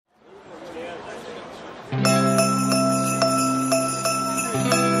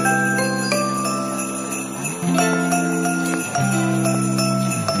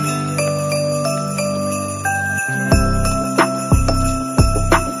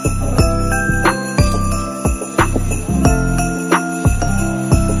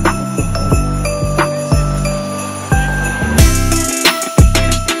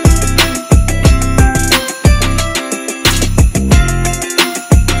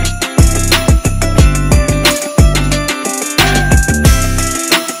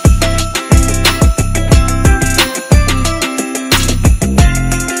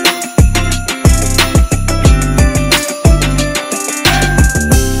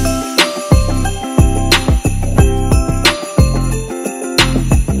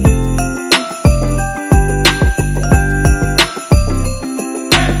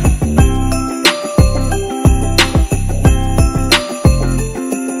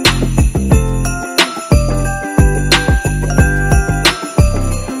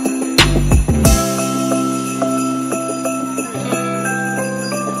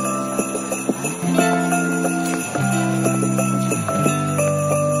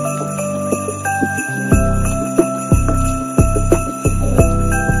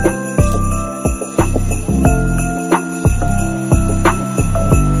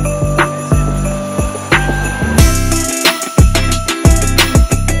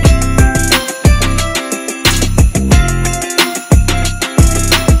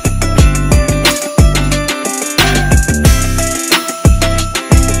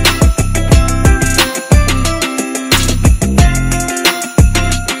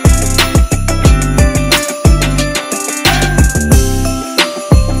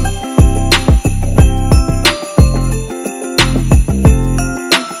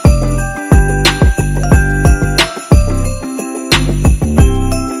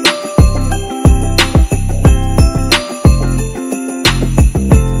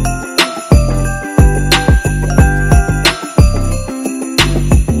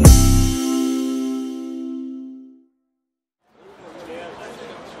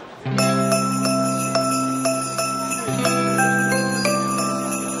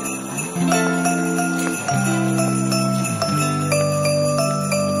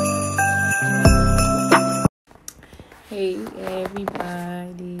Hey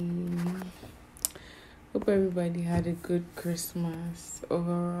everybody, hope everybody had a good Christmas.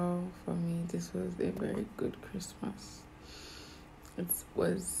 Overall, for me, this was a very good Christmas. It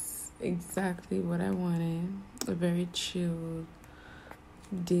was exactly what I wanted, a very chilled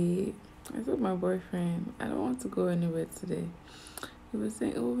day. I told my boyfriend I don't want to go anywhere today. He was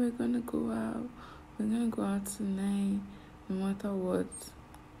saying, oh, we're gonna go out tonight, no matter what.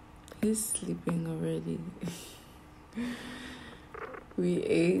 He's sleeping already. We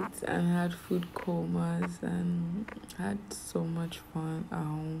ate and had food comas and had so much fun at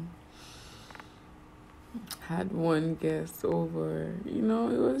home. Had one guest over. It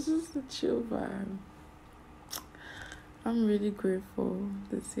was just a chill vibe. I'm really grateful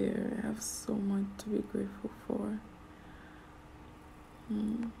this year. I have so much to be grateful for.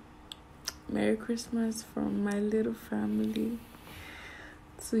 Merry Christmas from my little family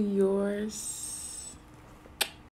to yours.